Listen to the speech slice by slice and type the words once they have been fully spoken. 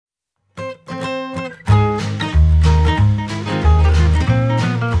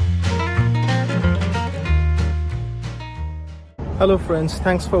Hello friends,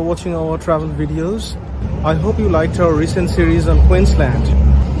 thanks for watching our travel videos. I hope you liked our recent series on Queensland.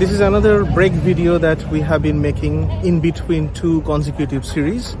 This is another break video that we have been making in between two consecutive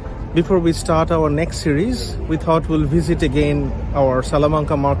series. Before we start our next series, we thought we'll visit again our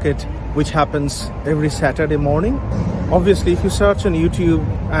Salamanca Market, which happens every Saturday morning. Obviously, if you search on YouTube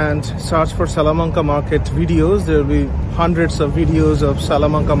and search for Salamanca Market videos, there will be hundreds of videos of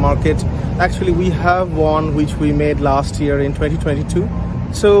Salamanca Market. Actually, we have one which we made last year in 2022.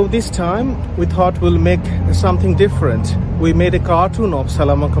 So this time we thought we'll make something different. We made a cartoon of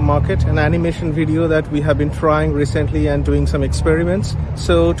Salamanca Market, an animation video that we have been trying recently and doing some experiments.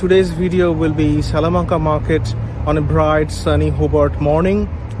 So today's video will be Salamanca Market on a bright sunny Hobart morning,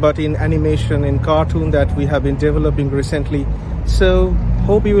 but in animation, in cartoon that we have been developing recently. So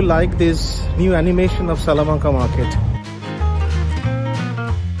hope you will like this new animation of Salamanca Market.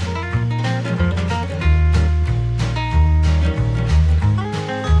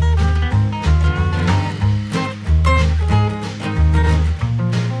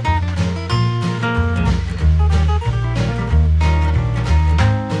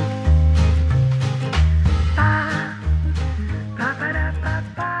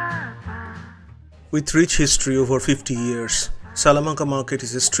 With rich history over 50 years, Salamanca Market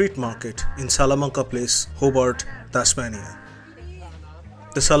is a street market in Salamanca Place, Hobart, Tasmania.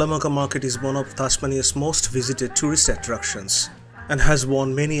 The Salamanca Market is one of Tasmania's most visited tourist attractions and has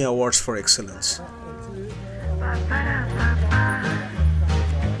won many awards for excellence.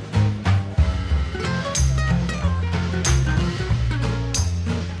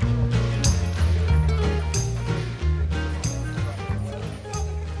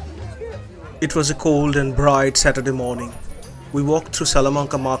 It was a cold and bright Saturday morning. We walked through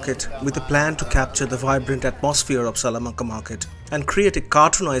Salamanca Market with a plan to capture the vibrant atmosphere of Salamanca Market and create a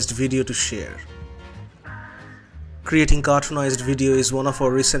cartoonized video to share. Creating cartoonized video is one of our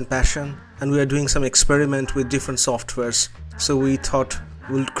recent passion, and we are doing some experiment with different softwares, so we thought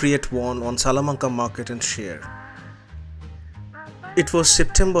we'll create one on Salamanca Market and share. It was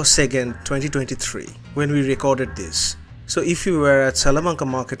September 2nd, 2023 when we recorded this. So if you were at Salamanca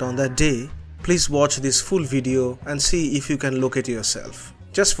Market on that day, please watch this full video and see if you can locate yourself,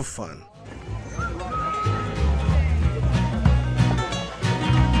 just for fun.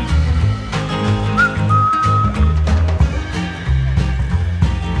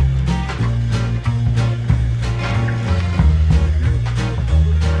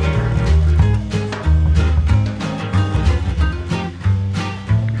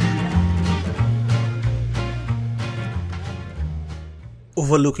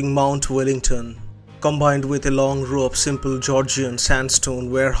 Overlooking Mount Wellington, combined with a long row of simple Georgian sandstone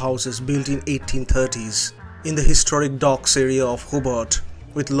warehouses built in 1830s in the historic docks area of Hobart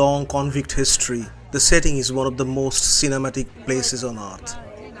with long convict history, the setting is one of the most cinematic places on earth.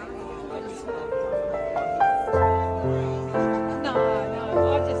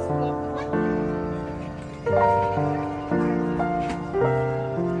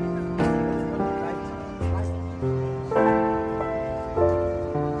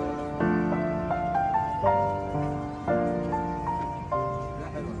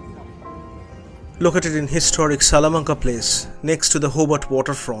 Located in historic Salamanca Place, next to the Hobart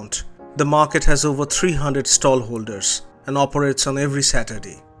waterfront, the market has over 300 stallholders and operates on every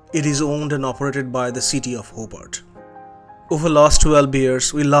Saturday. It is owned and operated by the city of Hobart. Over last 12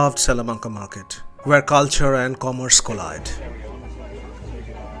 years, we loved Salamanca Market, where culture and commerce collide.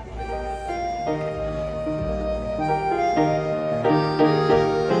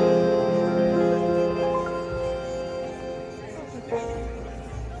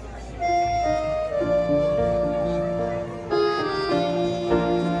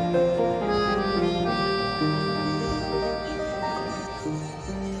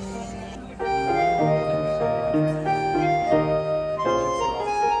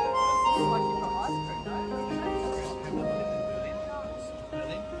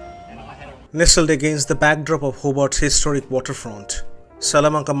 Nestled against the backdrop of Hobart's historic waterfront,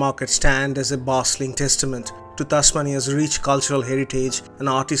 Salamanca Market stands as a bustling testament to Tasmania's rich cultural heritage and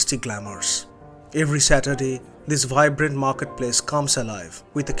artistic glamours. Every Saturday, this vibrant marketplace comes alive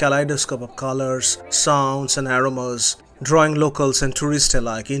with a kaleidoscope of colors, sounds and aromas, drawing locals and tourists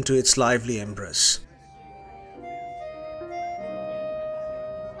alike into its lively embrace.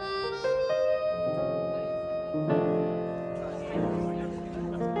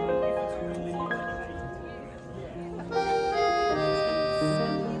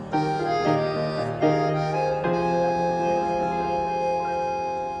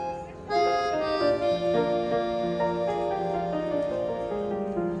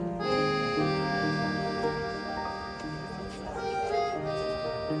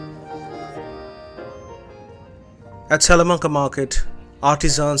 At Salamanca Market,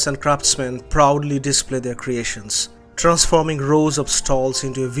 artisans and craftsmen proudly display their creations, transforming rows of stalls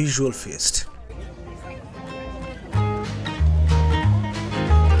into a visual feast.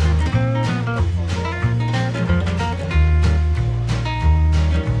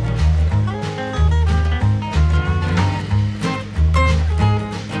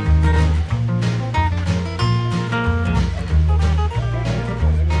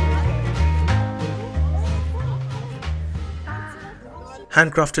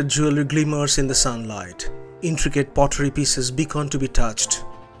 Handcrafted jewelry glimmers in the sunlight, intricate pottery pieces beckon to be touched,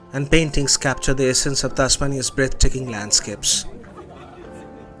 and paintings capture the essence of Tasmania's breathtaking landscapes.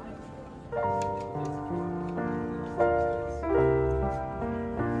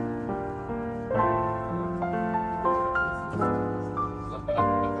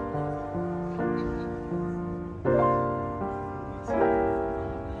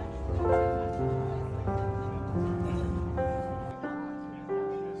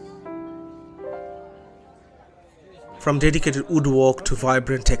 From dedicated woodwork to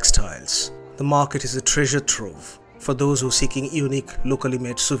vibrant textiles, the market is a treasure trove for those who are seeking unique, locally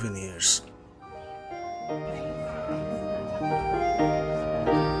made souvenirs.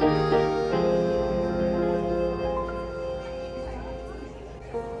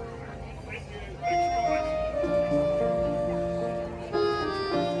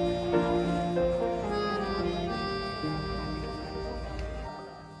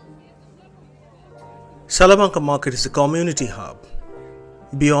 Salamanca Market is a community hub.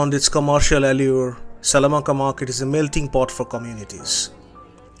 Beyond its commercial allure, Salamanca Market is a melting pot for communities.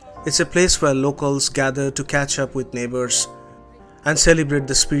 It's a place where locals gather to catch up with neighbors and celebrate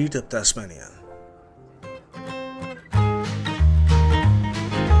the spirit of Tasmania.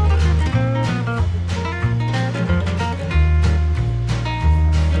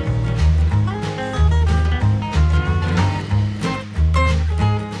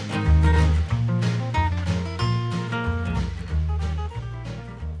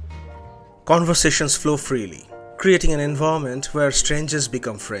 Conversations flow freely, creating an environment where strangers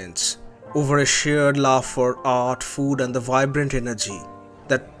become friends, over a shared love for art, food, and the vibrant energy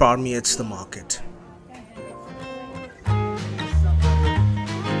that permeates the market.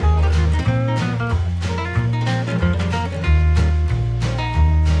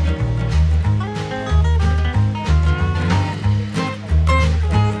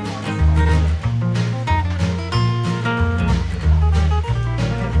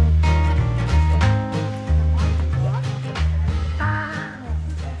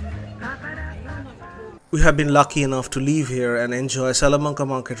 We have been lucky enough to live here and enjoy Salamanca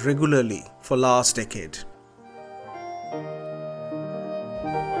Market regularly for last decade.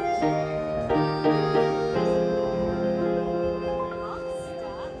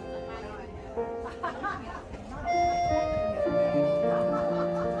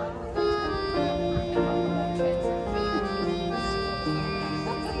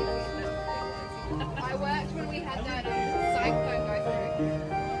 I worked when we had that cyclone go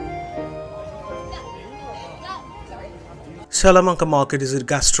through. Salamanca Market is a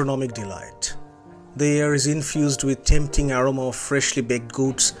gastronomic delight. The air is infused with tempting aroma of freshly baked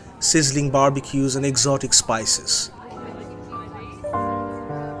goods, sizzling barbecues, and exotic spices.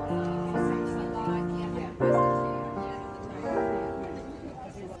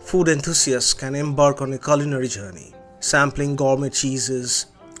 Food enthusiasts can embark on a culinary journey, sampling gourmet cheeses,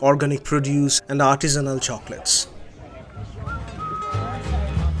 organic produce, and artisanal chocolates.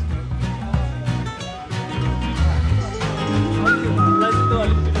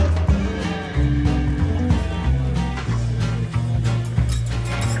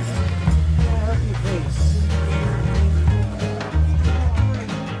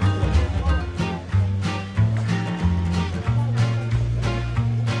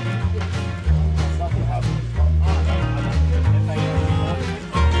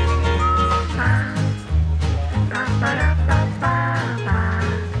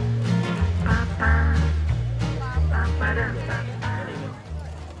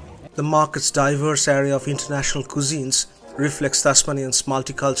 The market's diverse area of international cuisines reflects Tasmanian's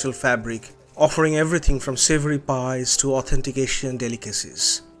multicultural fabric, offering everything from savory pies to authentic Asian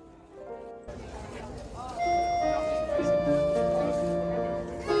delicacies.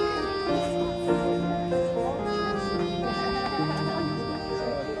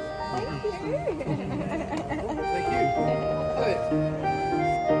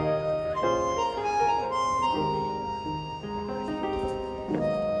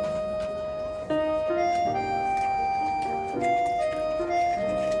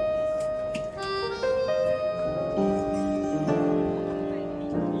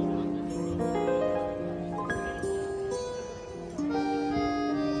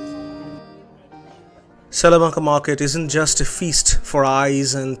 Salamanca Market isn't just a feast for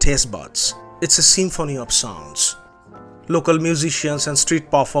eyes and taste buds. It's a symphony of sounds. Local musicians and street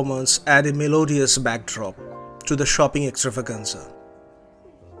performers add a melodious backdrop to the shopping extravaganza.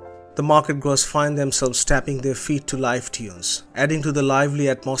 The market goers find themselves tapping their feet to live tunes, adding to the lively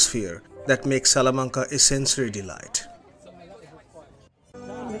atmosphere that makes Salamanca a sensory delight.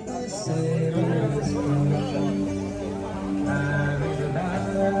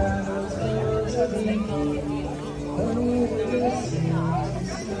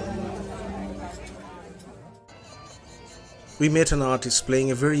 We met an artist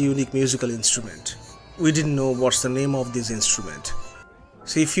playing a very unique musical instrument. We didn't know what's the name of this instrument.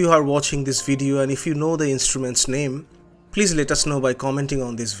 So if you are watching this video and if you know the instrument's name, please let us know by commenting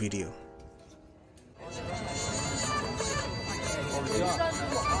on this video.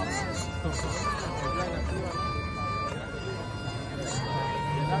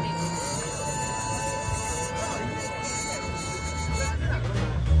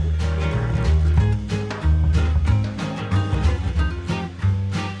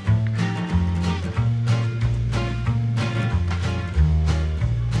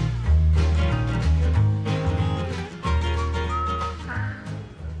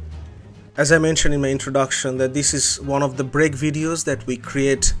 As I mentioned in my introduction that this is one of the break videos that we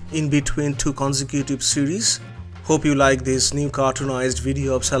create in between two consecutive series. Hope you like this new cartoonized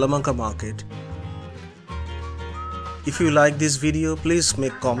video of Salamanca Market. If you like this video, please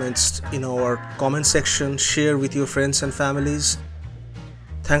make comments in our comment section, share with your friends and families.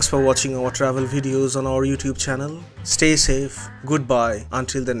 Thanks for watching our travel videos on our YouTube channel. Stay safe. Goodbye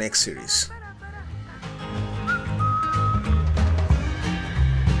until the next series.